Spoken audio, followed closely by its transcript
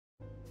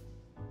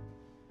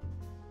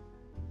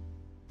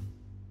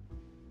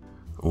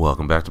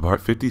Welcome back to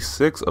part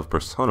 56 of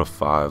Persona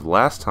 5.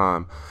 Last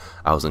time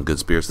I was in good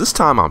spirits. This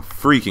time I'm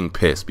freaking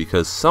pissed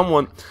because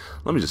someone,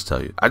 let me just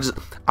tell you,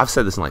 I've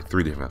said this in like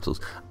 3 different episodes.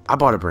 I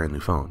bought a brand new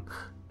phone,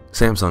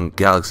 Samsung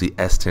Galaxy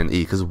S10e.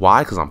 Because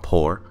why? Because I'm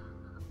poor.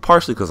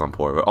 Partially because I'm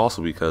poor, but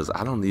also because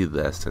I don't need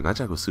the S10. That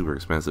junk was super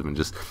expensive and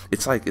just,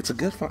 it's like, it's a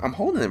good phone. I'm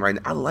holding it right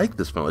now. I like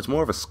this phone. It's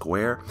more of a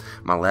square.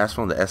 My last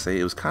phone, the S8,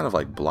 it was kind of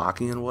like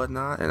blocky and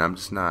whatnot, and I'm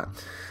just not,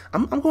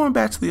 I'm going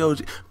back to the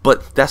OG.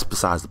 But that's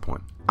besides the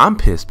point. I'm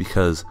pissed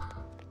because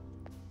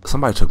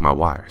somebody took my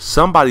wire.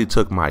 Somebody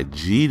took my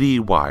GD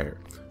wire,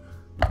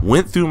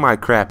 went through my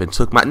crap and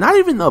took my, not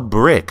even a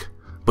brick,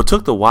 but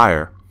took the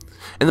wire.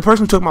 And the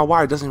person who took my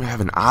wire doesn't even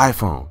have an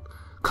iPhone.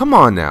 Come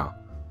on now.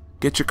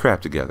 Get your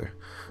crap together.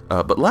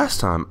 But last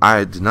time,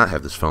 I did not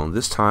have this phone.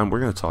 This time, we're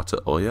going to talk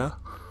to Oya.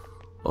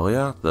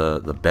 Oya,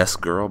 the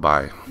best girl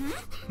by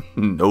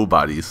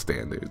nobody's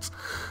standards.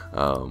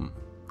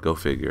 Go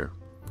figure.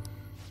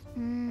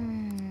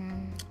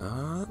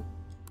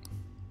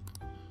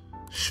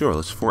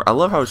 Sure, I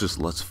love how it's just,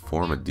 let's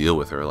form a deal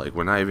with her. Like,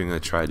 we're not even going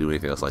to try to do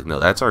anything else. Like, no,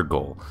 that's our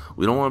goal.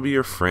 We don't want to be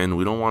your friend.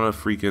 We don't want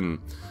to freaking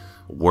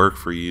work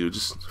for you.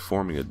 Just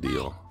forming a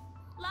deal.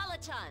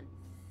 Lala-chan,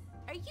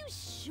 are you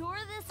sure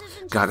this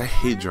isn't God, I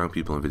hate drunk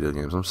people in video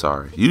games. I'm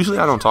sorry. Usually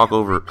I don't talk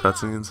over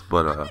cutscenes,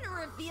 but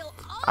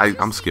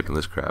I'm skipping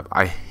this crap.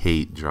 I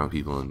hate drunk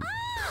people,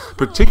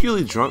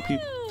 particularly drunk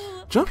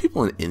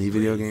people in any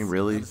video game,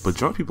 really, but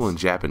drunk people in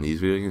Japanese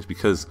video games,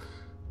 because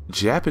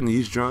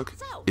Japanese drunk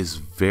is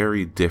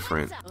very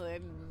different.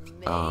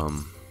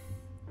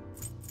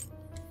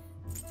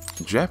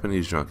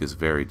 Japanese drunk is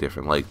very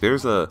different. Like,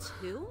 there's a,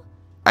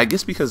 I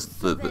guess because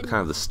the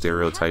kind of the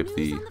stereotype,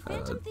 the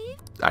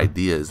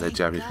idea is that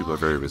Japanese people are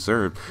very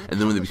reserved, and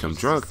then when they become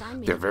drunk,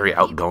 they're very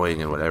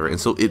outgoing and whatever. And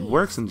so it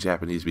works in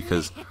Japanese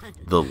because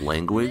the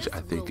language,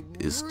 I think,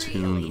 is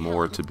tuned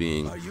more to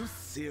being,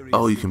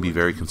 oh, you can be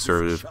very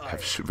conservative,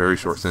 have very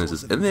short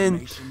sentences, and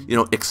then, you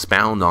know,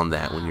 expound on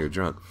that when you're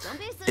drunk.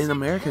 In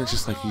American, it's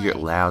just like you get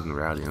loud and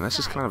rowdy, and that's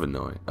just kind of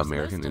annoying.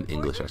 American and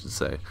English, I should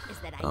say.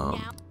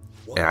 And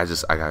I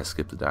gotta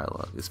skip the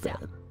dialogue. It's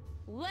bad.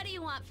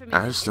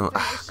 I just don't.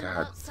 Oh,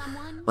 God.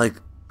 Like,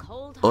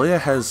 Oya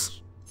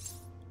has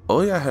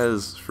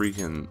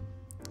freaking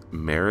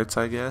merits,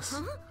 I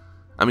guess.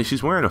 I mean,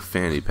 she's wearing a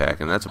fanny pack,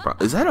 and that's a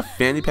problem. Is that a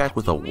fanny pack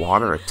with a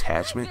water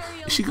attachment?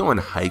 Is she going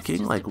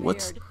hiking? Like,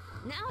 what's?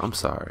 I'm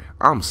sorry.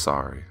 I'm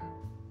sorry.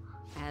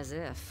 As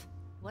if.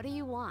 What do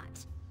you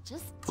want?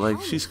 Just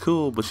like, she's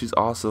cool, but she's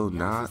also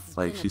not.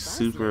 Like, she's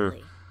super.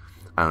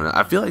 I don't know.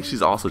 I feel like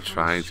she's also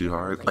trying too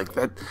hard. Like,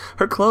 that,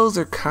 her clothes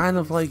are kind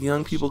of like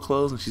young people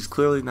clothes, and she's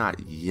clearly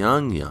not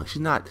young.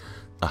 She's not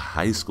a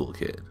high school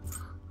kid.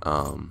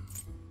 But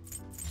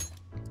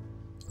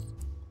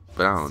I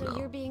don't know.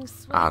 You're being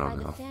swayed I don't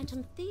by know. the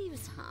Phantom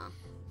Thieves, huh?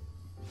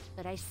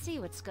 But I see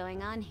what's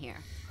going on here.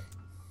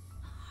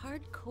 A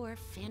hardcore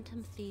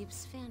Phantom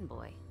Thieves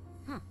fanboy.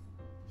 Huh.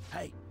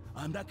 Hey,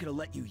 I'm not gonna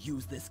let you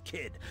use this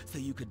kid so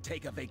you could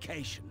take a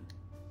vacation.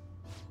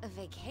 A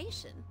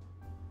vacation?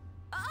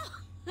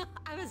 Oh,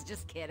 I was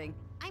just kidding.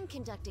 I'm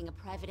conducting a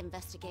private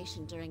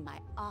investigation during my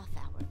off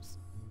hours.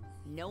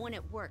 No one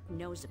at work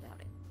knows about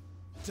it.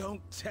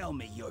 Don't tell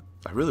me you're...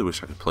 I really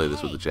wish I could play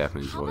this with a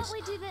Japanese voice.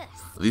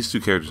 These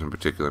 2 characters in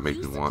particular make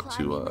me want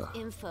to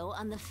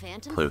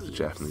play with the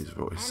Japanese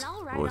voice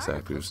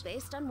actors.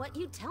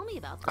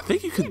 I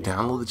think you could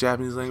download the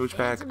Japanese language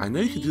pack. I know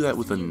you could do that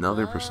with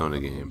another Persona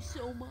game.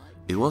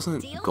 It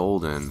wasn't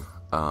golden.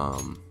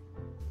 All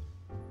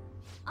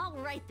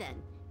right then.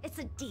 It's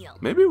a deal.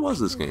 Maybe it was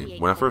this game.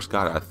 When I first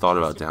got it, I thought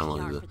about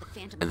downloading it,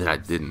 and then I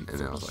didn't, and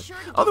then I was like,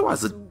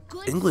 otherwise the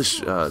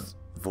English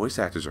voice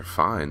actors are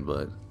fine,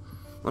 but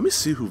let me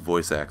see who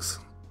voice acts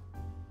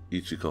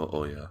Ichiko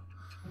Oya.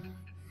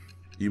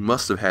 You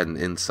must have had an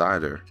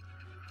insider.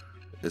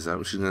 Is that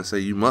what she's gonna say?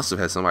 You must have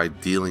had somebody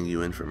dealing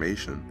you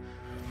information.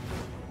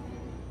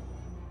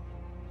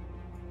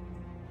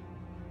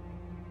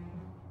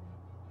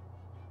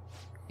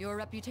 Your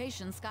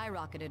reputation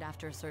skyrocketed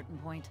after a certain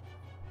point.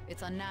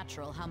 It's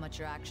unnatural how much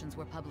your actions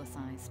were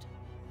publicized.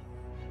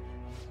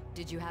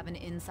 Did you have an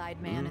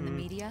inside man in the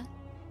media?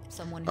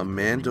 Someone who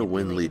Amanda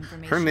Winley.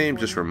 Her name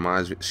just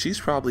reminds me. She's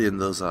probably in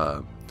those.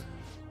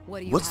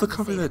 What's the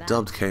company that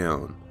dubbed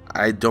K-On?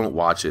 I don't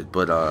watch it,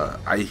 but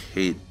I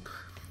hate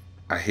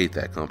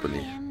that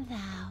company.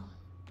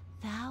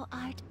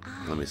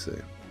 Let me see.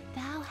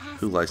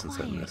 Who licensed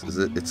that mess? Is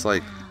it? It's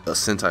like a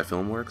Sentai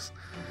Filmworks.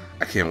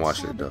 I can't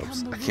watch their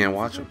dubs. I can't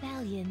watch them.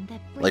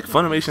 Like,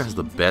 Funimation has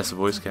the best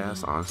voice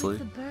cast, honestly.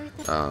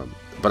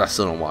 But I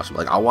still don't watch them.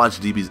 Like, I'll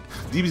watch DBZ.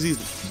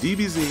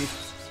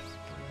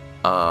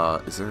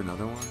 Is there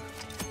another one?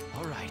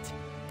 Alright.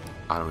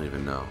 I don't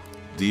even know.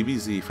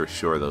 DBZ for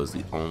sure, though, is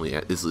the only.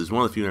 It's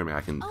one of the few anime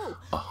I can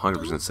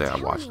 100% say I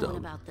watched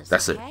dub.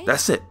 That's it.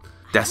 That's it.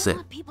 That's it.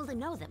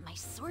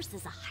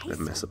 That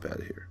mess up out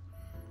of here.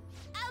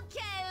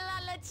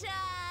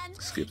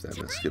 Skip that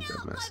mess. Skip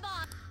that mess.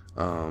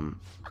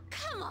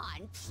 Come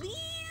on, please.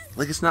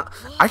 Like, it's not.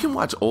 I can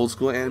watch old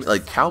school anime.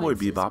 Like, Cowboy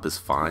Bebop is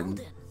fine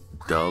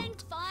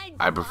dubbed.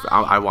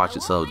 I watch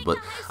it subbed, but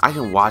I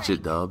can watch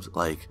it dubbed.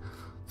 Like,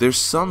 there's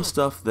some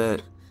stuff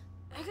that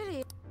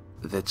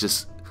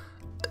just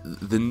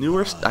the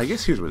newer. I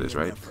guess here's what it is,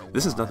 right?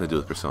 This has nothing to do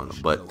with Persona,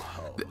 but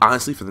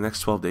honestly, for the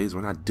next 12 days,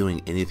 we're not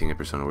doing anything in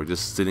Persona. We're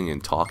just sitting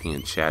and talking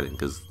and chatting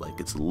because, like,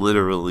 it's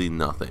literally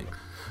nothing.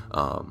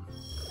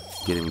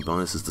 Getting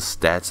bonuses, the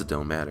stats that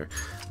don't matter.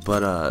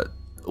 But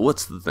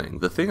what's the thing?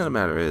 The thing of the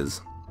matter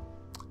is,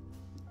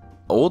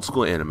 old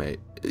school anime.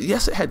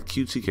 Yes, it had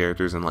cutesy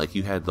characters, and like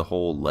you had the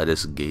whole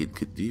lettuce gate.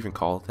 Could you even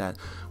call it that?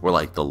 Where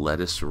like the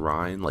lettuce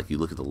rind, like you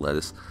look at the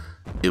lettuce,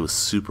 it was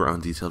super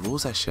undetailed. What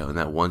was that show? And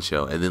that one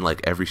show, and then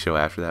like every show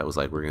after that was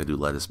like, we're gonna do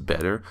lettuce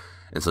better.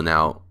 And so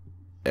now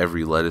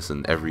every lettuce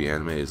in every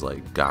anime is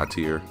like god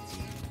tier,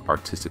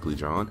 artistically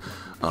drawn.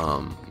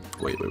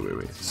 Wait.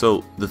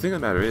 So the thing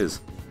of the matter is,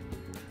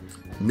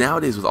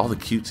 nowadays with all the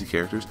cutesy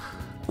characters,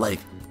 like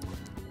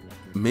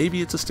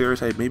maybe it's a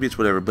stereotype, maybe it's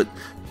whatever, but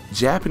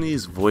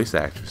Japanese voice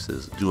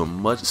actresses do a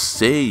much,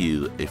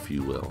 seiyu if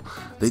you will,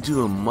 they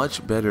do a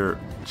much better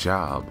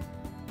job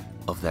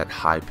of that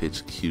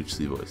high-pitched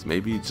cutesy voice.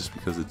 Maybe just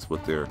because it's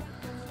what they're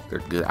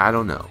good, I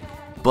don't know.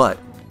 But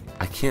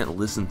I can't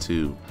listen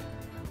to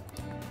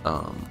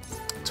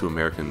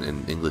American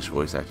and English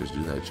voice actors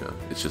do that job.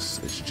 It's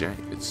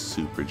jank. It's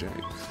super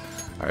jank.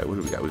 Alright, what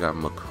do we got? We got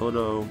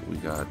Makoto, we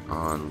got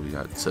An, we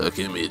got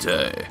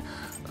Takemite.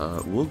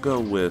 We'll go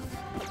with,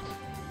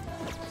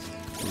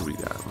 what do we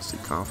got? Let's see,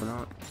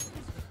 Confidant.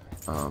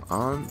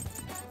 On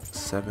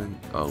 7.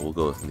 Oh, we'll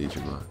go with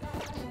Nijima.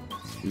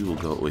 We will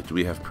go. Wait, do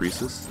we have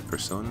Priestess?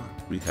 Persona?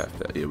 We have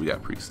that. Yeah, we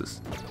got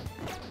Priestess.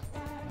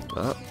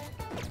 Yeah,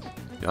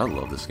 I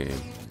love this game.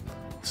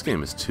 This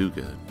game is too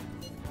good.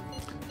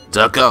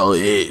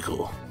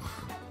 Takao.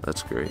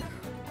 That's great.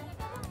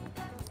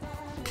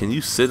 Can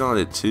you sit on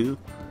it too?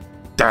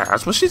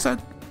 That's what she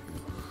said.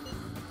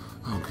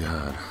 Oh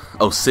god.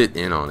 Oh, sit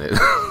in on it.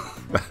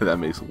 That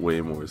makes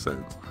way more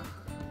sense.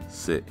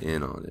 Sit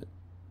in on it.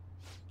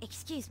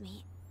 Excuse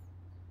me.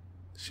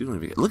 She don't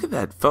even get. Look at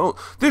that phone.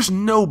 There's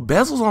no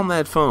bezels on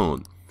that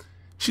phone.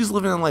 She's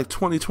living in like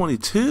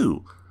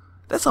 2022.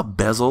 That's a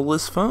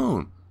bezel-less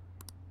phone.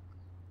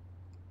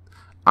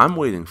 I'm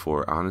waiting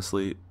for,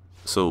 honestly.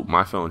 So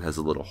my phone has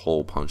a little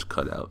hole punch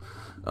cutout.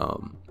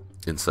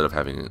 Instead of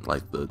having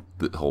like the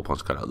hole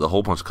punch cutout. The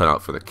hole punch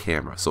cutout for the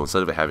camera. So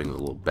instead of it having a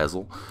little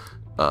bezel,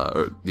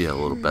 a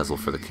little bezel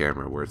for the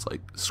camera where it's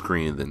like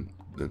screened and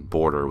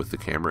border with the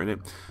camera in it,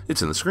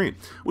 it's in the screen,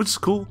 which is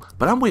cool.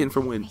 But I'm waiting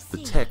for when the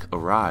tech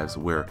arrives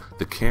where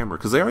the camera,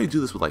 because they already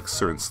do this with like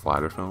certain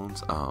slider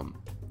phones.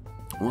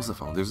 What was the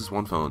phone? There's this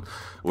one phone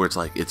where it's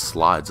like it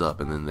slides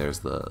up and then there's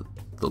the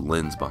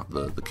lens,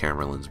 the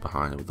camera lens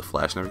behind it with the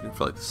flash and everything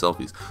for like the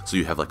selfies, so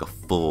you have like a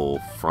full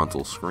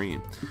frontal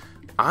screen.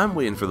 I'm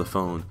waiting for the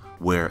phone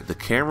where the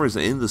camera's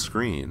in the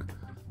screen,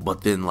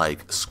 but then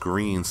like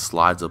screen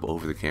slides up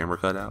over the camera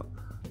cutout,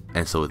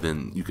 and so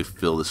then you could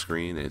fill the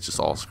screen and it's just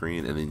all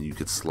screen, and then you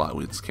could slide,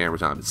 when it's camera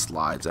time, it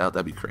slides out.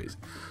 That'd be crazy.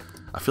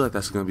 I feel like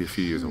that's gonna be a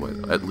few years away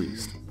though, at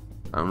least.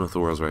 I don't know if the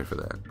world's ready for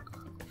that.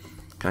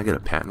 Can I get a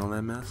patent on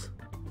that mess?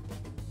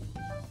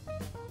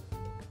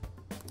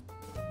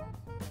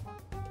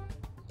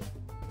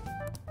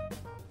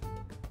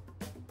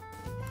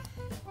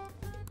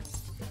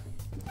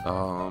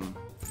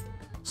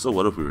 So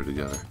what if we were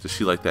together? Does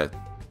she like that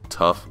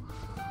tough?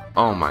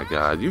 Oh my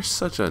god, you're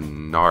such a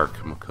narc,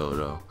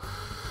 Makoto.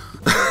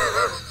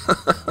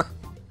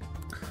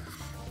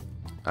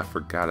 I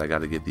forgot I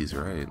gotta get these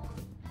right.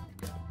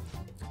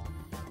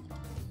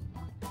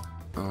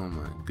 Oh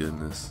my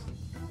goodness.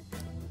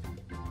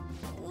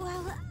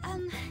 Well,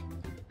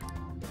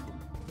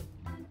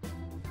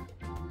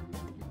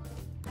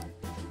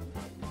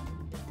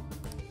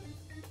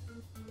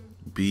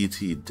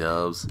 BT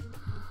dubs.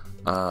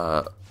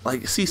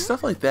 Like, see,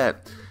 stuff like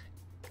that,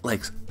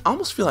 like, I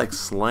almost feel like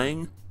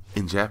slang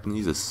in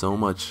Japanese is so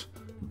much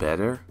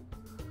better.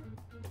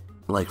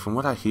 Like, from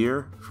what I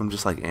hear from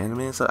just like anime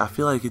and stuff, I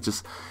feel like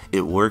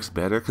it works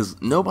better because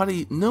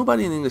nobody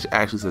in English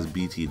actually says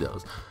BT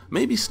dubs.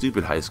 Maybe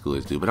stupid high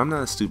schoolers do, but I'm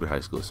not a stupid high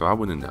schooler, so I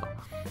wouldn't know.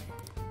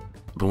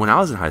 But when I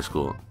was in high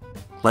school,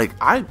 like,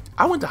 I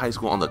went to high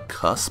school on the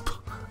cusp.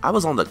 I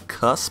was on the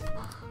cusp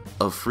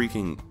of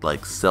freaking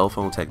like cell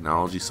phone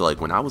technology. So like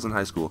when I was in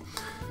high school,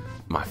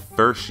 my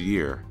first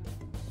year,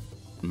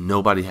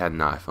 nobody had an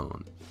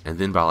iPhone, and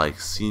then by like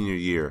senior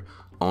year,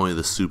 only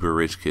the super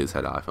rich kids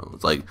had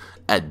iPhones. Like,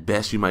 at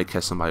best you might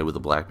catch somebody with a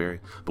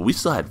BlackBerry, but we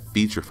still had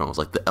feature phones,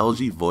 like the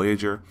LG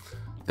Voyager,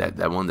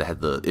 that one that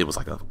had it was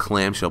like a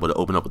clamshell, but it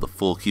opened up with a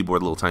full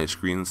keyboard, little tiny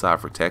screen inside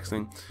for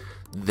texting.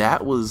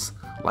 That was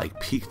like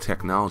peak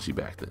technology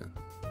back then.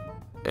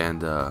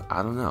 And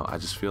I don't know, I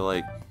just feel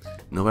like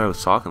nobody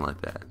was talking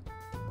like that.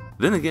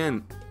 Then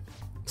again,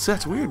 see,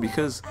 that's weird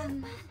because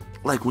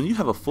like when you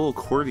have a full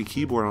QWERTY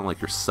keyboard on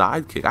like your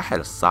Sidekick, I had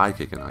a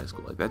Sidekick in high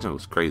school. Like, that junk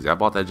was crazy. I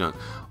bought that junk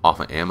off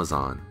of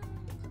Amazon,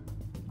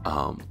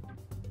 and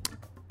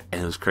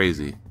it was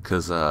crazy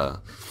because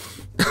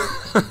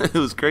It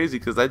was crazy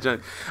because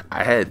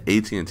I had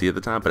AT&T at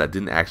the time, but I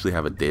didn't actually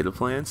have a data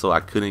plan, so I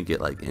couldn't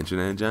get like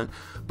internet and junk.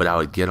 But I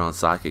would get on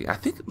Sidekick. I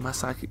think my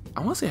Sidekick,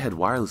 I want to say it had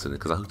wireless in it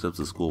because I hooked up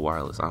to the school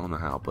wireless. I don't know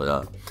how,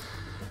 but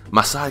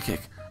my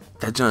Sidekick,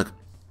 that junk,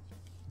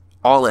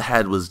 all it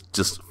had was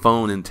just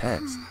phone and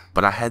text.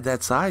 But I had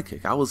that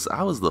Sidekick. I was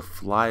the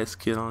flyest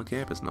kid on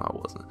campus. No, I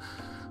wasn't.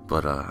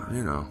 But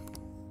you know,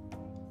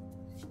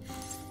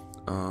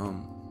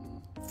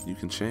 you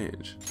can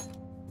change.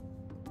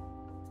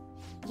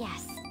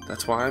 Yes.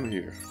 That's why I'm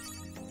here.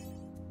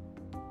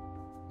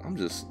 I'm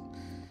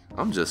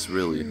just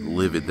really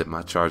livid that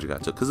my charger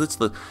got took, because it's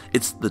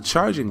the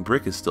charging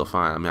brick is still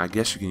fine. I mean, I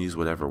guess you can use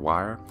whatever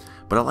wire,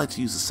 but I like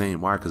to use the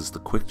same wire because it's the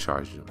quick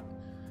charging.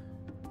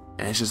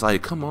 And it's just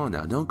like, come on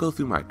now, don't go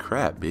through my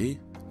crap, B.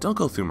 Don't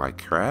go through my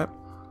crap.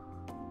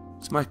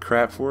 It's my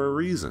crap for a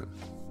reason.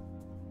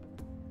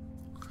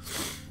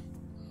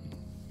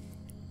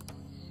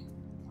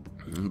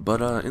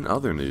 But in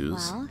other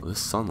news, this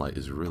sunlight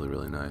is really,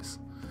 really nice.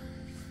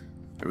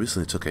 I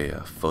recently took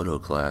a photo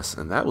class,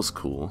 and that was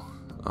cool.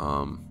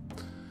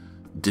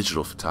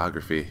 Digital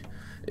photography.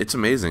 It's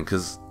amazing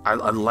because I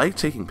like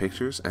taking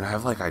pictures, and I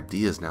have like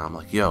ideas now. I'm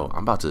like, yo,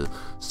 I'm about to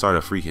start a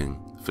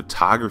freaking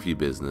photography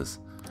business,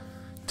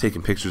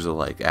 taking pictures of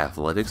like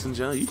athletics and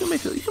junk. You can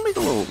make a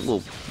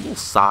little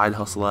side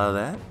hustle out of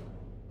that.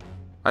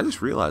 I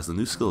just realized the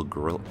new skill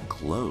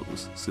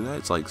glows. See that?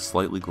 It's like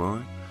slightly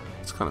glowing.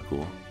 It's kind of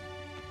cool.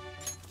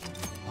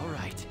 All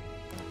right.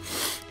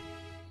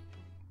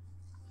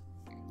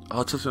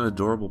 Oh, it's such an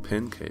adorable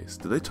pin case.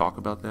 Did they talk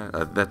about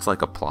that? That's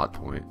like a plot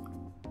point.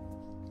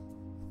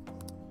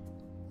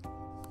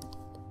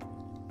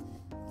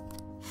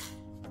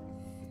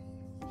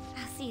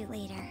 I'll see you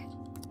later.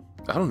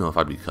 I don't know if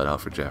I'd be cut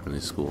out for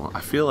Japanese school. I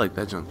feel like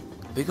that junk,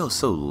 they go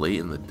so late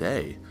in the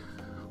day.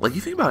 Like,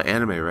 you think about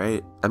anime,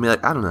 right? I mean,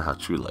 like, I don't know how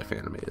true life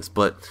anime is,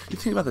 but you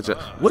think about the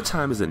what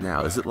time is it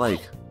now? Is it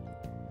like,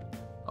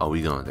 oh,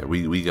 we going there.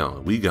 We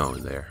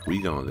going there.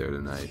 We going there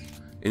tonight.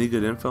 Any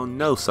good info?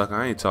 No, sucker,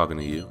 I ain't talking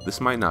to you.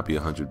 This might not be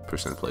 100%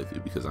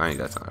 playthrough because I ain't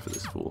got time for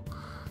this fool.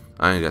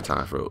 I ain't got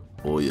time for,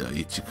 oh yeah,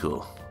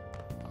 Ichiko.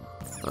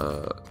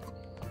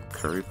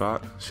 Curry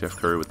pot? Chef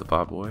Curry with the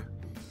pot boy?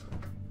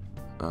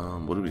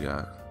 What do we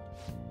got?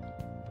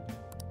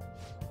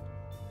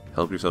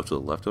 Help yourself to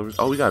the leftovers?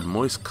 Oh, we got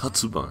moist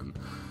katsu bun.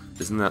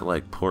 Isn't that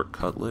like pork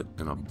cutlet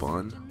in a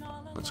bun?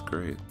 That's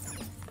great.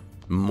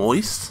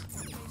 Moist?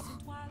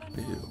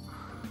 Ew.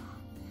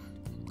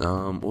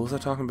 What was I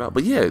talking about?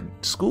 But yeah,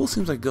 school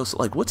seems like goes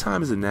like, what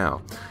time is it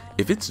now?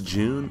 If it's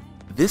June,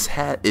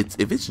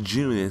 if it's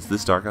June and it's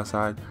this dark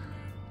outside,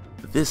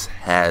 this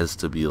has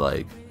to be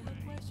like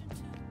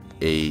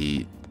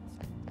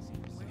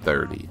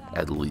 8:30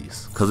 at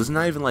least, because it's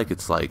not even like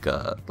it's like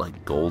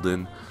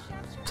golden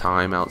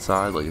time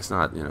outside. Like, it's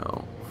not, you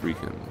know,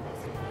 freaking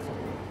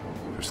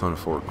Persona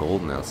 4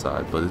 golden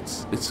outside, but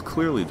it's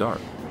clearly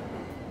dark.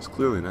 It's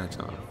clearly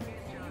nighttime.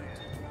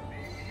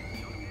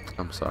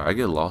 I'm sorry, I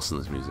get lost in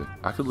this music.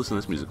 I could listen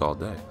to this music all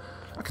day.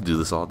 I could do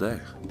this all day.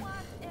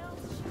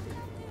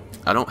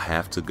 I don't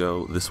have to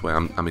go this way.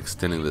 I'm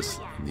extending this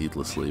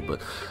needlessly,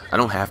 but I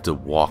don't have to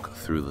walk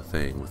through the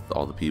thing with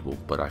all the people,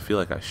 but I feel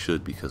like I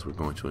should because we're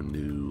going to a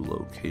new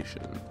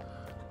location.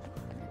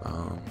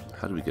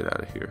 How do we get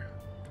out of here?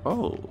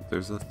 Oh,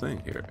 there's a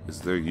thing here. Is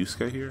there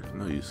Yusuke here?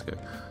 No Yusuke.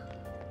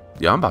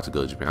 Yeah, I'm about to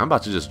go to Japan. I'm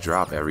about to just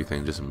drop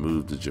everything, just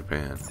move to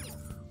Japan.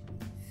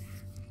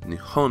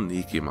 Nihon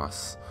ni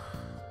ikimasu.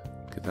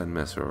 Get that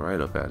mess right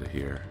up out of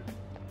here.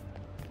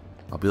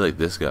 I'll be like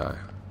this guy.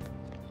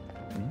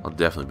 I'll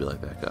definitely be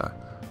like that guy.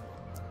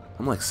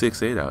 I'm like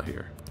 6'8" out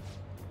here.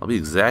 I'll be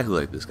exactly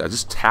like this guy,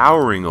 just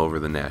towering over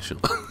the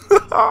national.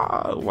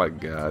 Oh my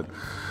god.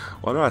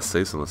 Why do I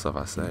say some of the stuff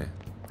I say?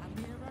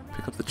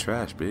 Pick up the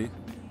trash, B.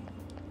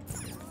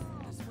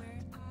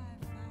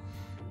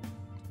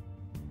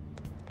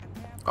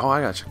 Oh,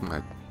 I gotta check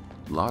my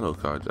lotto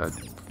card.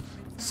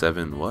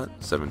 7 what?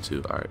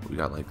 7-2. Alright, we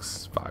got like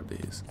 5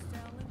 days.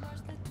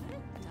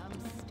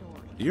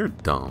 You're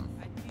dumb.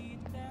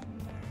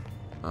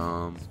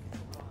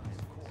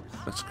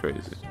 That's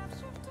crazy.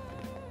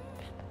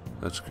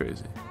 That's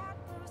crazy.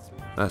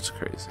 That's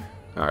crazy.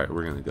 Alright,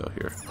 we're gonna go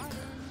here.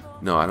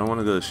 No, I don't want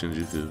to go to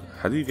Shinjuku.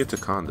 How do you get to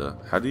Kanda?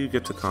 How do you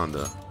get to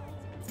Kanda?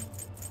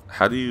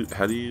 How do you...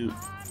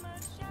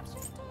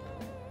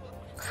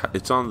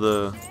 It's on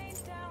the...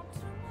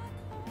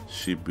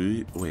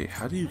 Shibuya... Wait,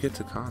 how do you get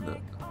to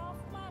Kanda?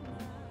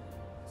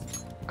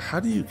 How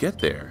do you get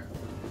there?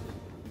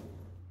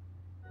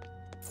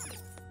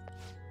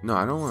 No,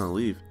 I don't want to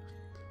leave.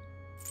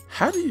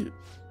 How do you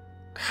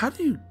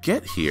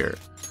get here?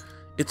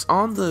 It's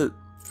on the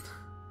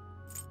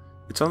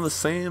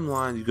same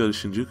line you go to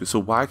Shinjuku, so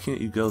why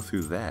can't you go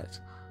through that?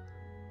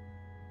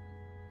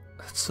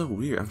 That's so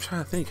weird. I'm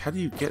trying to think. How do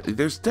you get...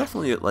 There's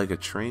definitely like a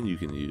train you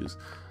can use.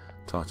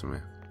 Talk to me.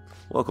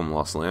 Welcome,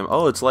 Lost Lamb.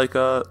 Oh, it's like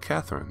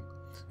Catherine.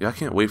 Yeah, I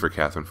can't wait for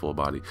Catherine full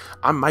body.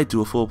 I might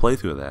do a full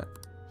playthrough of that.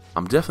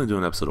 I'm definitely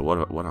doing an episode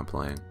of what I'm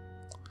playing.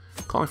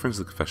 Calling friends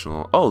to the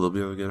confessional. Oh, they'll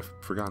be able to get a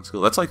forgotten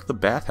skill. That's like the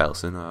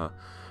bathhouse in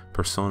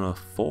Persona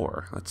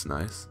 4. That's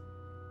nice.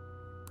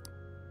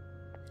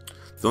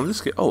 Don't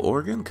just get. Oh,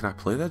 Oregon? Can I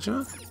play that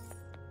junk?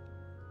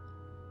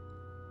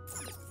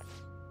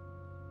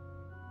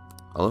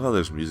 I love how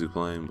there's music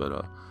playing,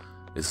 but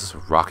is this a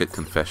rocket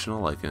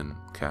confessional like in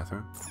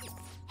Catherine?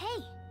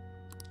 Hey.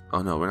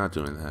 Oh no, we're not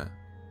doing that.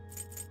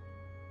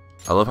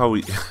 I love how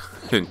we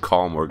can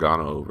call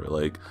Morgana over,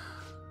 like.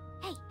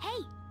 Hey.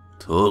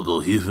 Toggle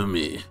here for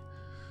me.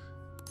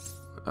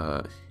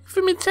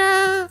 For me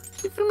time.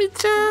 For me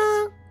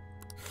time.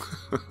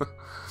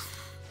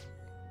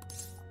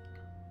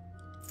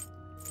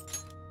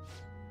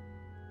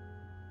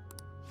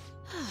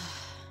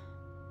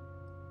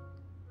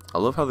 I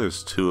love how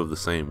there's two of the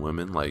same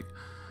women. Like,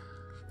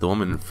 the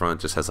woman in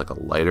front just has like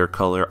a lighter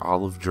color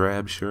olive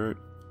drab shirt.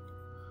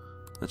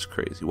 That's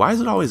crazy. Why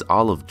is it always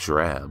olive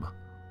drab?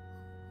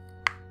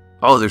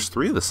 Oh, there's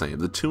three of the same.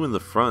 The two in the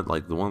front,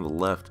 like the one on the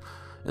left,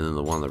 and then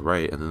the one on the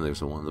right, and then there's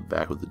the one in the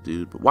back with the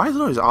dude. But why is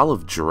it always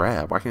olive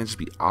drab? Why can't it just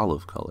be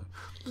olive color?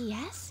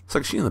 Yes? It's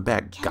like she in the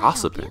back Can I help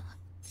gossiping. you?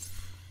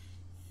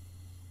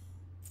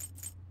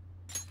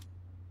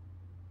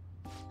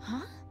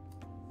 Huh?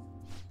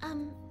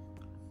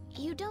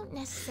 You don't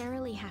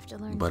necessarily have to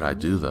learn. But from I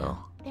do, me, though.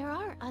 There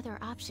are other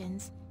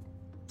options,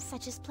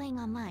 such as playing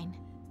online.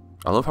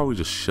 I love how we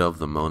just shove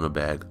the Mona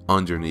bag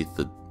underneath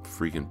the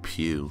freaking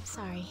pew.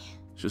 Sorry.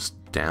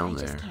 Just down I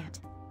there. just can't.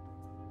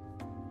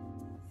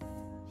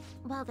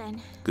 Well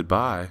then.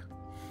 Goodbye.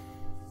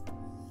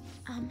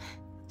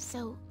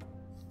 So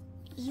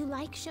you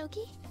like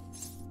shogi?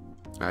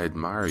 I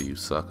admire you,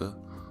 sucker.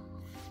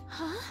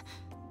 Huh?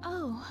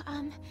 Oh,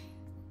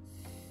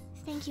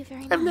 thank you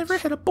very much. I've never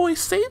had a boy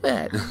say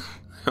that.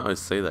 I always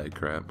say that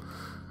crap.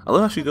 I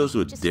love how she goes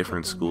to a Just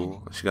different quickly,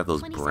 school. then. She got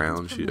those 20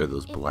 brown seconds per shoes or move,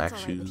 those if black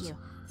that's all right with shoes.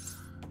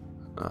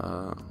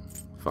 you.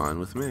 Fine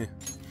with me.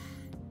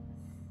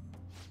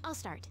 I'll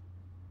start.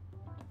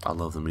 I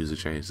love the music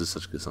change. This is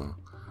such a good song.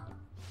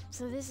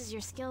 So this is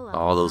your skill level.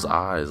 All those huh?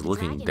 eyes The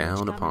looking dragon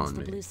down which governs upon the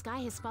me. blue sky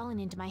has fallen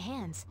into my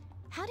hands.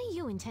 How do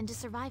you intend to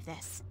survive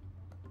this?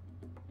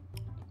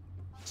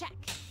 Check.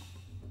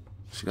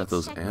 She got It's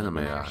those checkmate, anime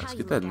no matter eyes. how you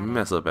Get that look at it.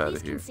 mess up out Please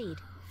of here. concede.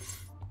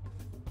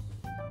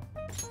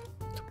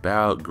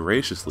 Bow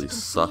graciously,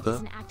 Concede sucker. is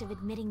an act of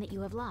admitting that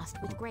you have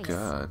lost with grace.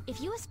 God. If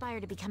you aspire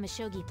to become a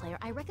shogi player,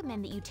 I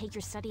recommend that you take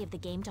your study of the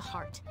game to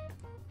heart.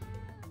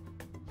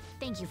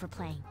 Thank you for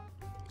playing.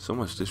 So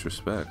much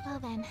disrespect. Well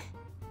then,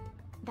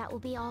 that will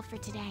be all for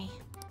today.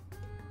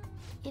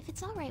 If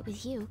it's all right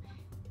with you,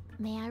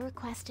 may I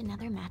request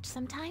another match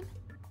sometime?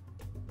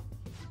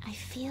 I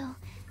feel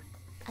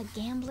a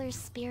gambler's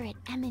spirit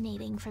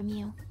emanating from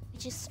you,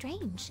 which is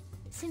strange,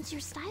 since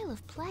your style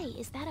of play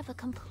is that of a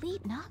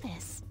complete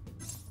novice.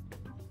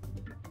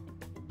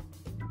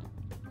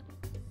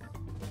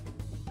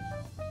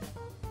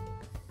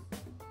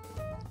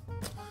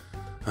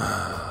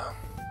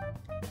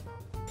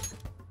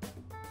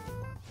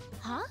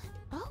 Huh?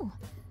 Oh,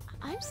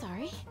 I'm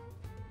sorry.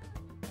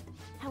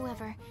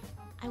 However,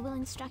 I will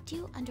instruct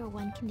you under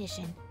one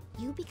condition.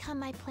 You become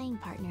my playing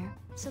partner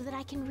so that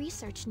I can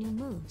research new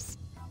moves.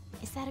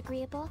 Is that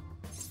agreeable?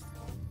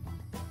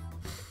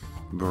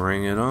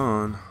 Bring it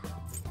on.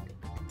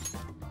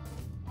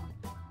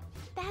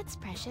 That's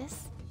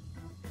precious.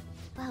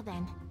 Well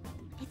then,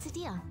 it's a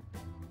deal.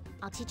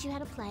 I'll teach you how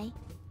to play,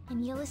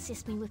 and you'll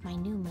assist me with my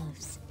new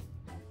moves.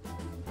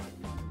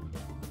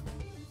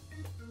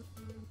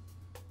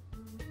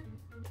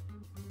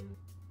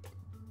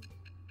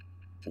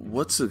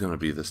 What's it gonna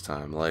be this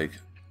time? Like,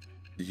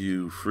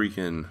 you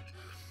freaking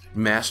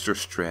master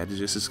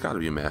strategist? It's gotta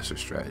be a master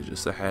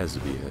strategist. That has to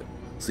be it.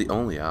 It's the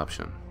only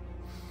option.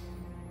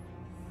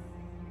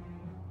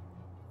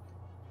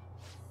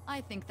 I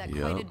think that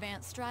Yup. quite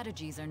advanced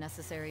strategies are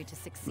necessary to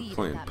succeed.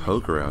 playing at that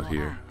poker many out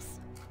criminal here. acts.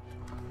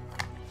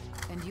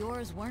 And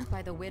yours weren't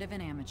by the wit of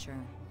an amateur.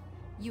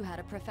 You had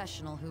a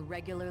professional who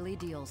regularly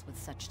deals with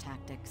such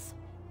tactics.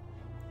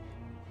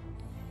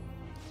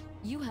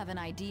 You have an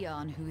idea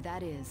on who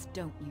that is,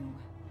 don't you?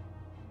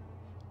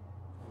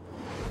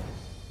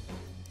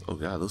 Oh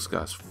god, those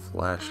guys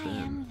flashed I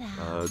am in.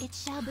 thou. It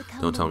shall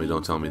become don't the tell me, don't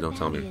wings tell of me, don't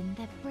tell me. rebellion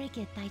that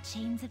breaketh thy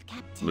chains of But,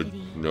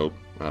 captivity. nope,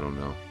 I don't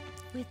know.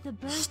 With the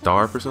birth of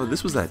Star the Persona?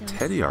 This was that Persona.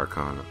 Teddy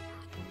Arcana.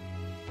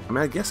 I mean,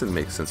 I guess it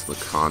makes sense in the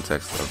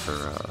context of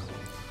her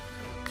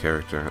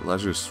character. It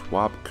allows you to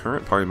swap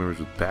current party members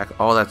with back.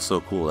 Oh, that's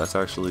so cool. That's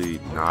actually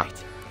not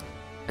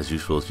as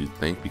useful as you'd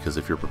think, because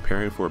if you're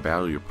preparing for a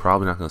battle, you're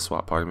probably not going to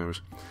swap party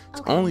members. It's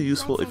Okay, only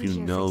useful let's if you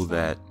end here for know today.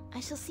 that I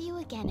shall see you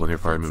again one of if your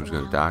the party fates members is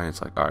going to allow. die, and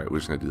it's like, alright, we're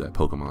just going to do that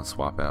Pokemon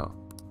swap out.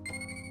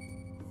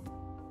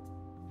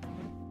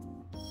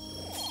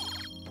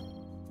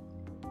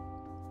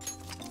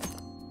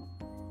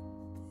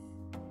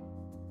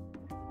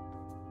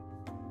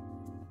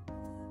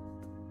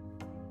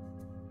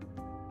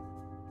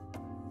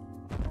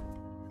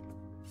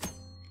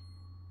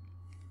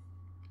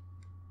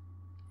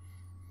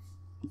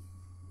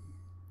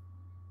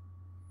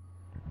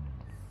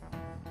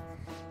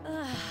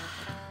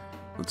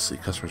 Let's see,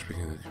 customers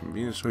speaking in the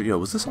convenience store. Yo,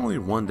 was this only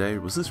one day?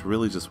 Was this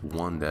really just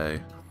one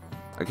day?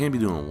 I can't be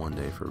doing one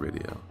day for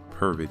video,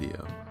 per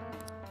video.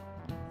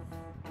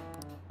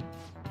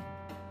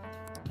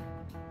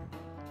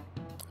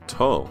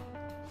 Toe.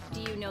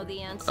 Do you know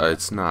the answer?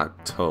 It's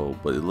not toe,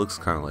 but it looks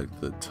kind of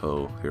like the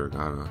toe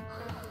hiragana.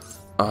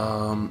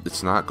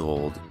 It's not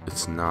gold.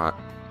 It's not.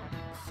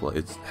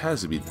 It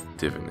has to be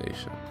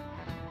divination.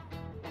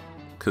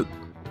 Cause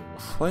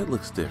flight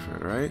looks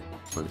different, right?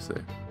 Let me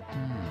see.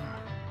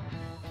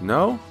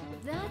 No?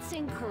 That's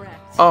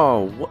incorrect.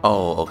 Oh,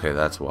 okay,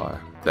 that's why.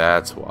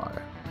 That's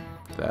why.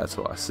 That's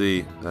why.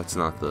 See, that's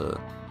not.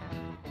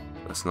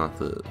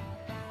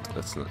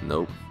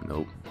 Nope.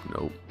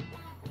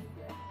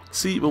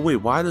 See, but wait,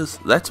 why does,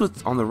 that's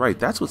what's on the right.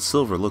 That's what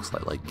silver looks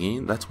like. Like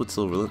game, that's what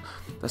silver looks.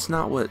 That's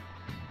not what.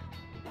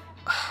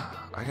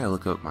 I gotta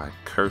look up my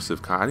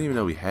cursive kanji. I didn't even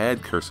know we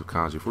had cursive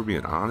kanji. If we're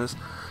being honest,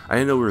 I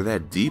didn't know we were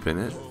that deep in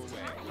it.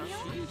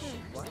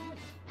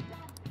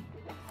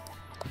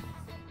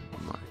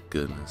 My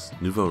goodness,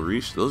 nouveau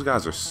riche. Those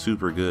guys are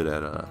super good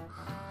at or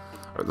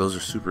those are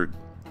super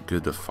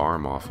good to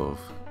farm off of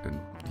in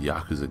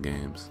Yakuza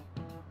games.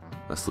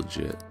 That's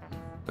legit.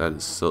 That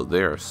is so.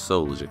 They are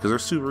so legit because they're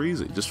super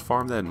easy. Just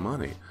farm that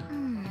money.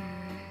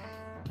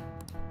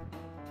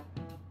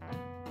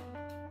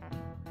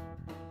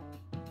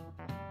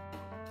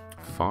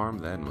 Farm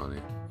that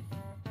money.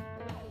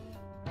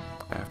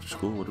 After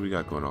school, what do we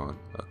got going on?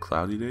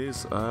 Cloudy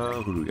days?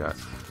 Who do we got?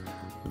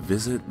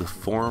 Visit the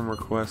forum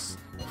requests.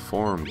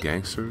 Forum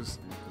gangsters?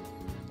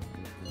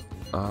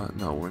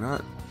 No, we're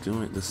not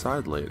doing.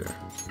 Decide later.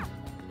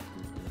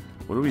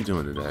 What are we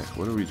doing today?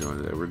 We're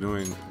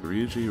doing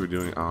Ryuji, we're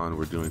doing An,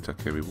 we're doing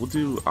Takemi. We'll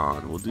do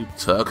An. We'll do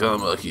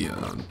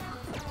Takamaki-an.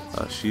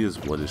 She is,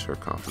 what is her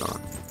confidant?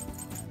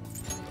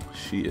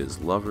 She is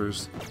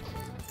lovers.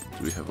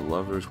 Do we have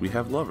lovers? We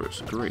have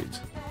lovers. Great.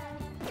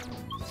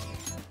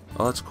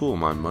 Oh, that's cool.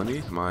 My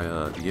money,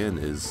 my yen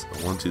is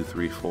 1, 2,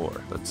 3,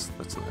 4. That's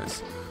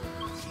nice.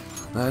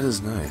 That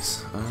is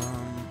nice.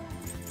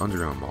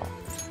 Underground Mall.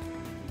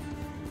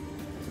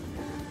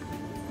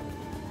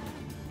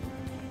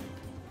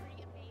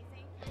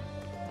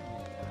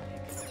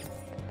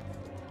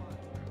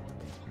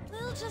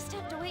 We'll just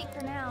have to wait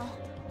for now.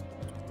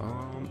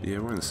 Yeah,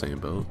 we're in the same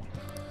boat.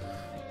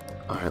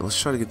 Alright, let's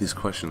try to get these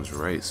questions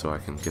right so I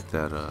can get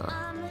that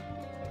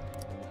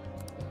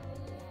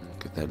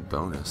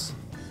bonus.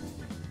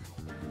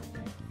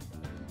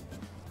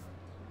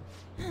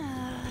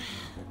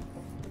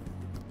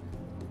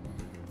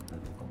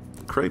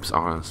 Crepes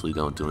honestly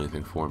don't do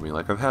anything for me.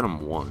 Like, I've had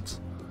them once.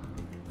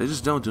 They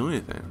just don't do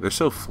anything. They're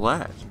so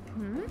flat.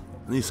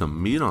 I need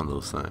some meat on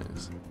those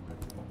things.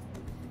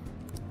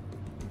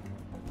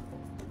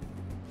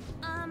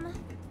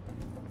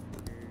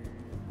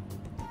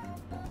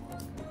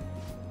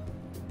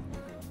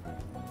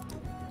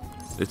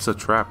 It's a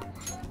trap.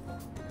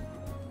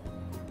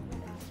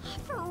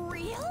 For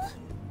real?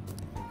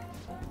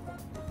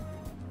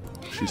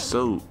 She's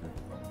so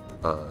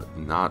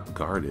not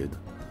guarded,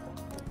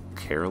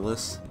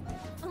 careless,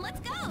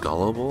 Let's go.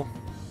 gullible.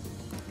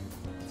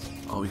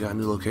 Oh, we got a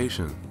new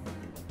location.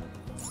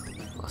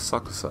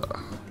 Asakusa.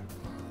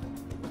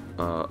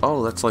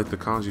 Oh, that's like the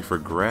kanji for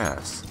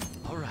grass.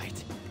 All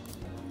right.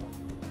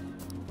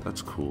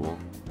 That's cool.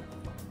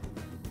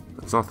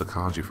 That's not the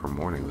kanji for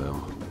morning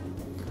though.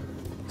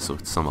 So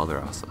it's some other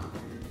asa.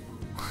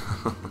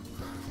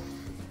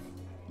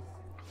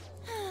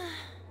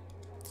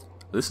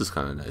 This is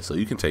kind of nice. So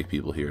you can take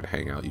people here to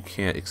hang out. You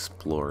can't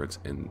explore it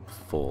in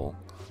full.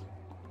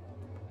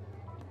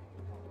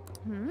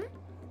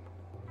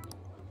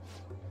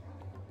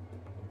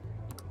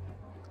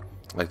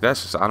 Like,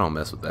 that's just, I don't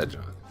mess with that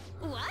junk.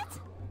 What?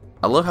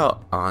 I love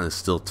how An is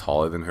still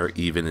taller than her,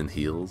 even in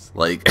heels.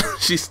 Like,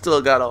 she's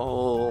still got a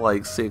whole,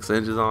 like, 6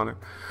 inches on her.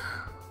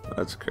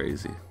 That's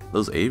crazy.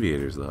 Those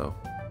aviators, though.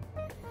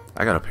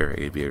 I got a pair of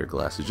aviator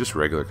glasses, just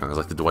regular kinds,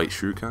 like the Dwight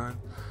Schrute kind.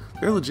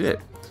 They're legit.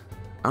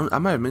 I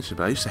might have mentioned,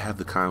 but I used to have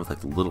the kind with,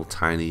 like, the little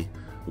tiny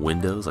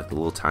windows, like the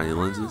little tiny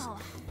lenses.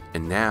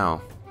 And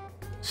now,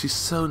 she's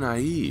so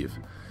naive.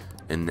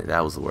 And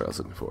that was the word I was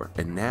looking for.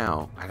 And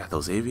now, I got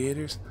those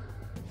aviators.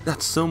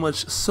 Got so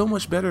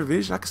much better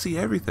vision. I can see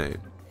everything.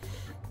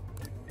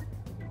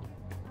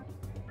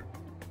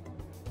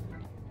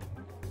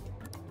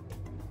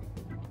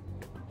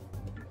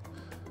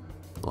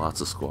 Lots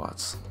of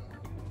squats.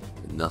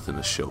 Nothing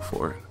to show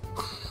for it.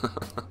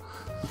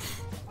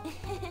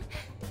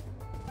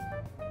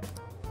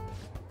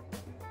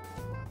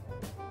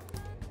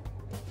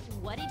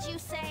 What did you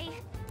say?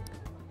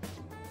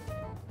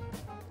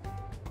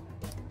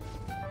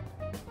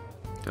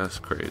 That's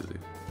crazy.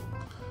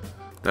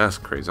 That's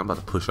crazy. I'm about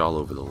to push all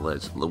over the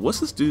ledge. What's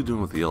this dude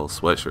doing with the yellow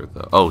sweatshirt,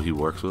 though? Oh, he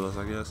works with us,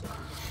 I guess?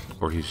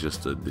 Or he's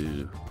just a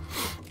dude.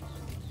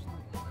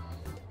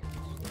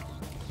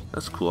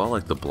 That's cool. I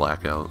like the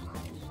blackout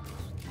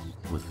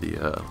with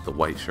the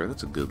white shirt.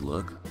 That's a good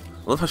look.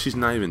 I love how she's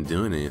not even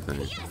doing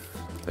anything.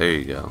 There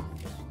you go.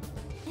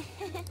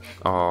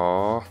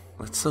 Aww.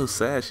 That's so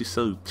sad. She's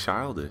so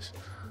childish.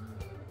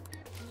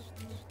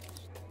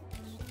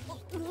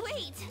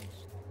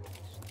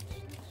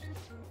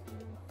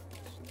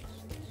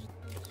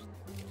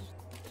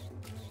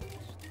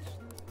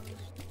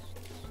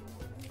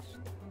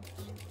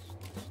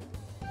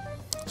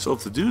 So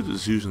if the dude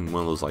is using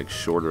one of those like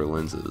shorter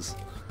lenses,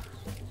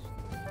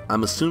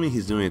 I'm assuming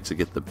he's doing it to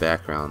get the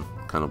background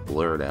kind of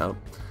blurred out.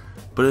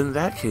 But in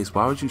that case,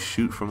 why would you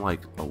shoot from like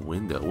a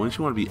window? Wouldn't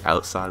you want to be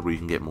outside where you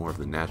can get more of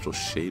the natural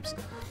shapes?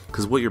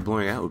 Because what you're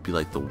blurring out would be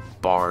like the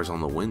bars on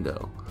the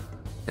window.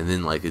 And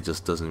then like it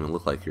just doesn't even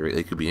look like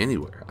it could be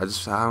anywhere. I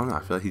don't know,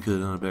 I feel like he could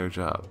have done a better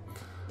job.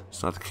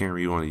 It's not the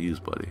camera you want to use,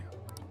 buddy.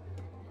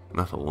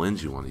 Not the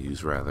lens you want to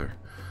use, rather.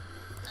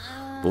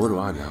 But what do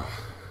I know?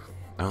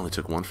 I only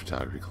took one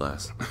photography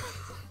class.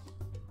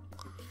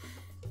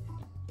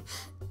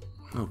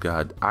 Oh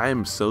god, I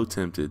am so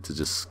tempted to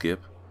just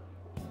skip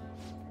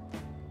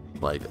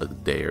like a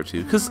day or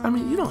two. Because, I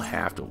mean, you don't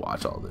have to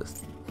watch all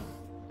this.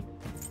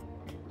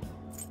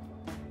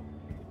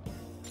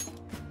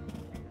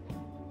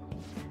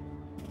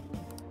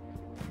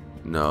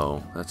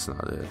 No, that's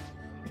not it.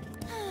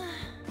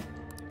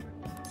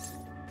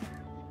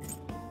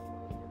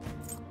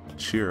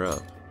 Cheer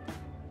up.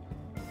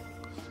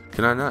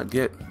 Can I not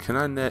get... Can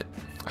I net...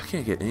 I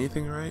can't get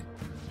anything right?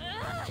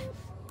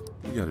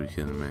 You gotta be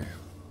kidding me.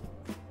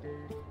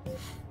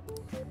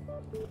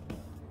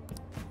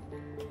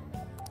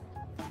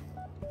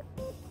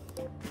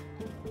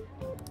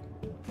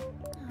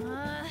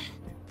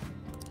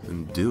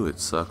 Then do it,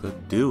 sucker.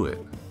 Do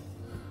it.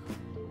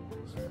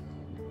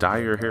 Dye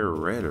your hair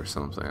red or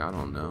something. I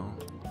don't know.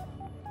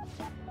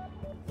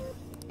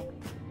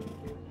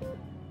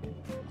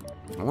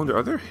 I wonder,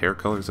 are there hair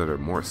colors that are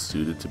more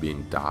suited to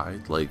being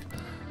dyed? Like,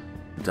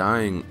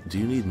 dyeing... Do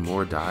you need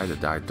more dye to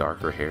dye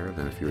darker hair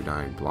than if you were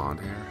dyeing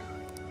blonde hair?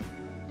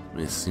 I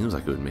mean, it seems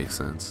like it would make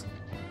sense.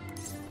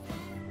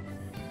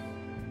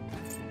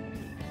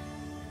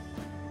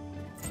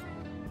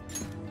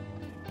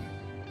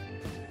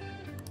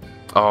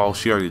 Oh,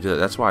 she already did it.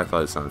 That's why I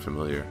thought it sounded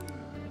familiar.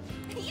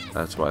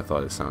 That's why I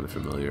thought it sounded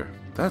familiar.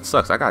 That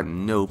sucks. I got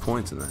no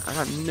points in that. I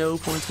got no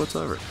points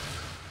whatsoever.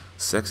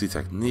 Sexy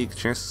technique.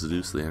 Chance to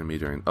seduce the enemy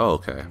during... Oh,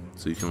 okay.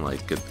 So you can,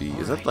 like, get the...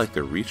 Is that, like, the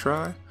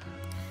retry?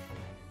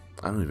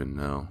 I don't even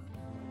know.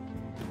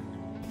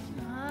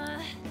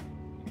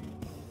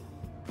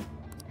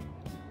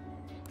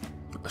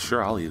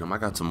 Sure, I'll eat them. I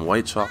got some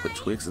white chocolate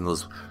Twix and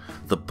those...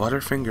 The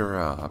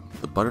Butterfinger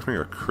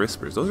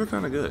Crispers. Those are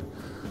kind of good.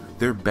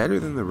 They're better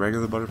than the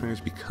regular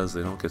Butterfingers because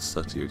they don't get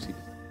stuck to your teeth.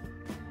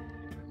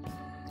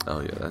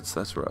 Oh yeah,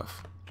 that's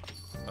rough.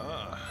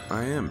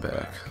 I am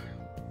back.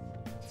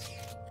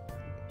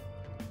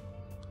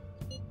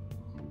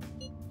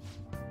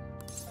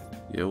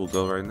 Yeah, we'll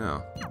go right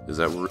now. Is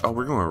that... Oh,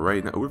 we're going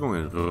right now. We're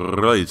going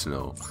right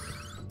now.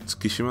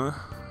 Tsukishima?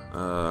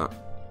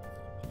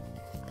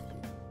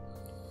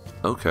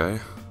 Okay.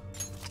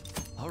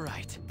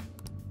 Alright.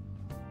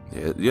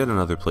 Yeah, yet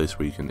another place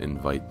where you can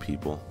invite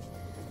people.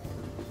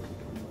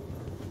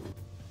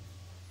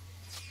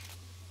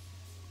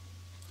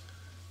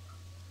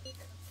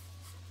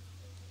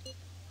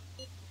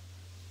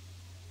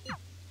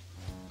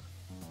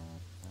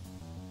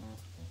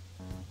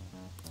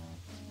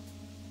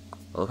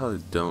 I love how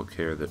they don't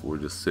care that we're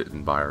just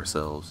sitting by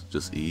ourselves,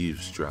 just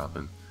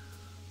eavesdropping.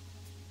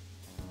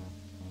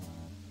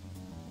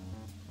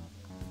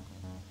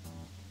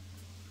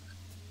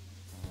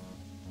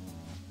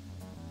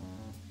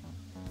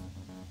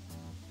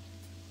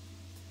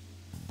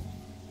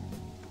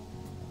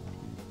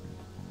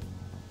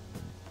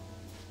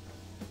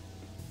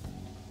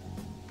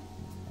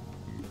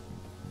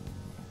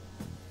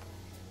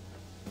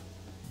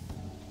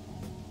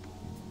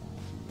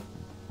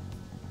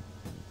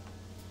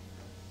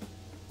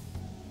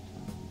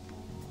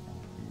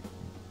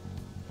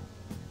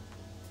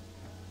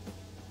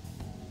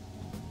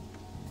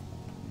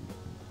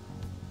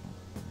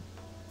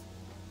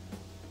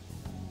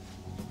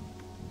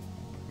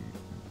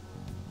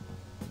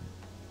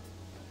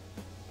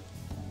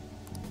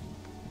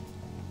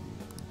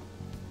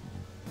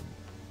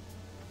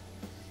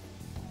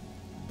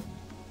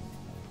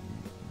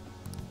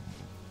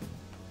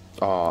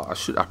 Oh,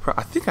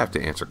 I think I have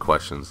to answer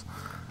questions.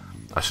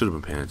 I should have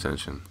been paying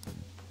attention.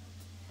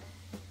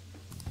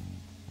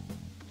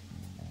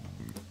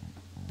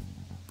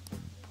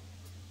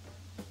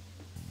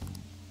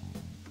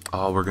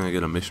 Oh, we're gonna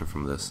get a mission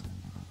from this.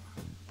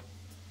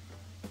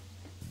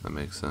 That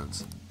makes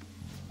sense.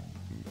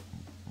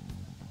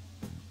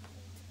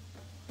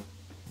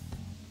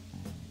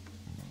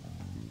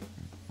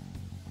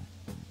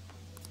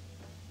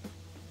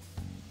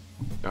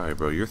 Alright,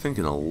 bro, you're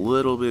thinking a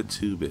little bit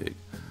too big.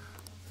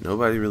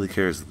 Nobody really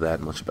cares that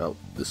much about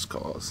this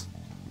cause.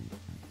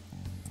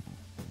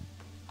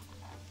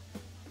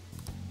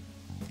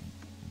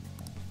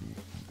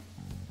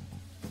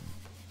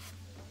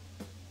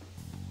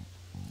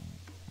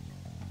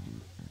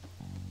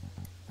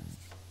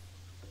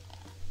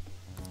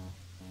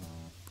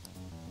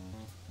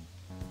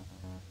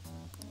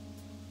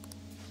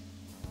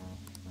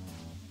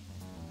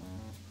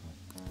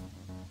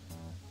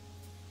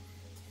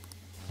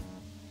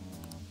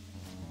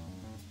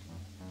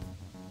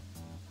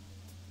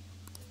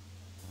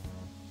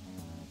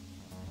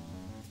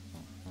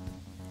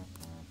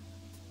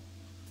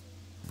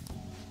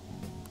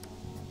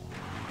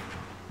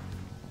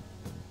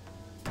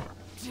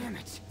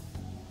 Damn it.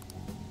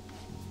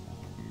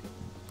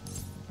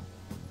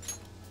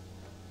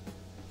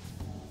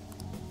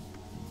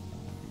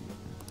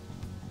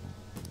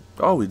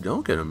 Oh, we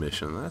don't get a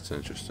mission. That's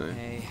interesting.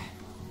 Hey.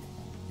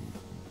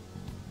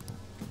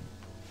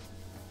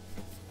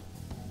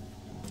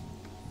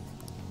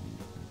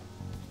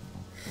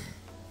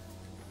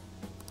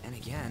 And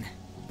again.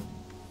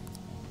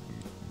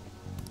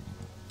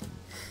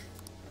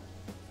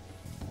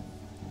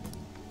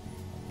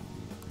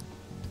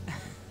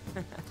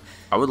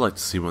 I would like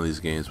to see one of these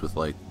games with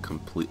like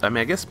complete. I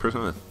mean, I guess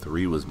Persona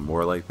 3 was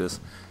more like this,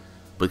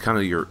 but kind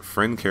of your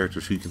friend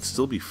characters who can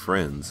still be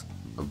friends,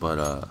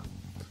 but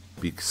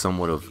be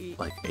somewhat of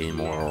like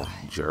amoral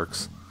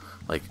jerks.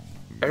 Like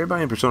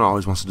everybody in Persona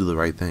always wants to do the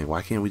right thing.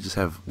 Why can't we just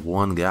have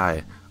one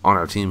guy on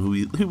our team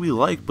who we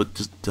like, but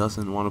just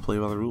doesn't want to play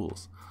by the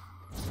rules?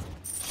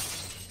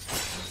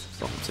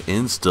 So it's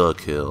insta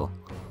kill.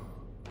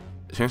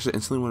 Chance to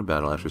instantly win a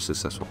battle after a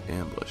successful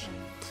ambush.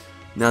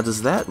 Now,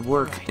 does that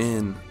work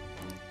in?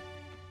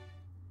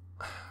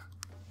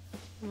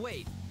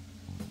 Wait.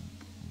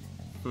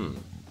 I'm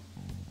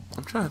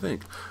trying to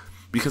think,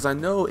 because I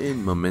know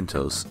in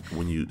Mementos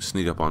when you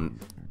sneak up on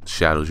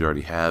shadows you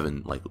already have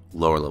and like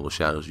lower level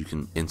shadows, you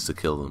can insta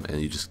kill them,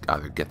 and you just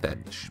either get that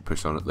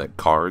persona, that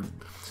card,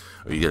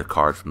 or you get a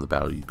card from the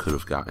battle you could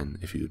have gotten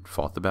if you had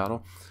fought the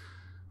battle.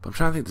 But I'm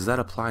trying to think, does that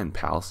apply in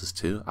palaces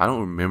too? I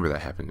don't remember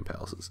that happening in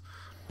palaces.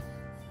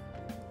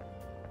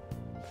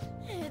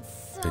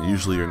 It's so And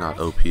usually you're not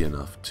OP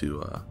enough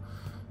to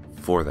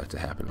for that to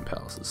happen in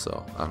palaces,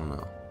 so I don't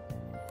know.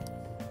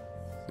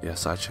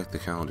 Yes, I checked the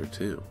calendar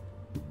too.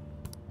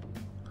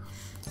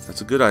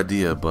 That's a good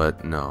idea,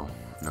 but no,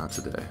 not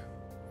today.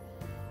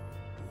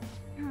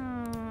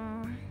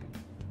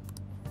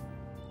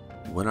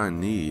 What I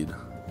need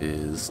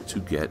is to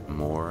get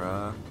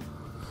more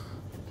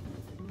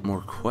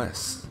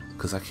quests,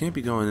 because I can't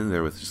be going in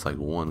there with just like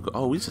one.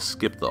 Oh, we just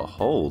skipped the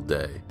whole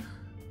day.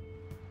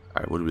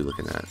 All right, what are we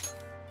looking at?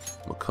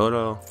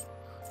 Makoto,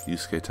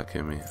 Yusuke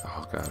Takemi.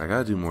 Oh god, I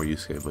gotta do more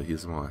Yusuke, but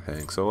he's the one I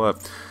hang. So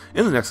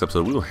in the next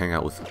episode, we will hang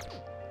out with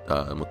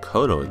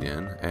Makoto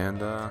again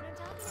and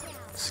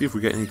see if we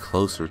get any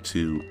closer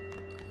to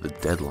the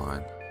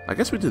deadline. I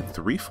guess we did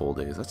 3 full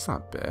days. That's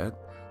not bad.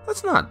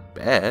 That's not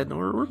bad.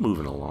 We're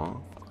moving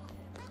along.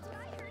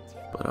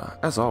 But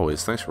as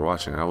always, thanks for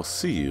watching. I will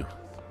see you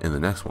in the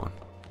next one.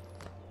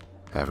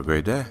 Have a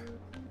great day.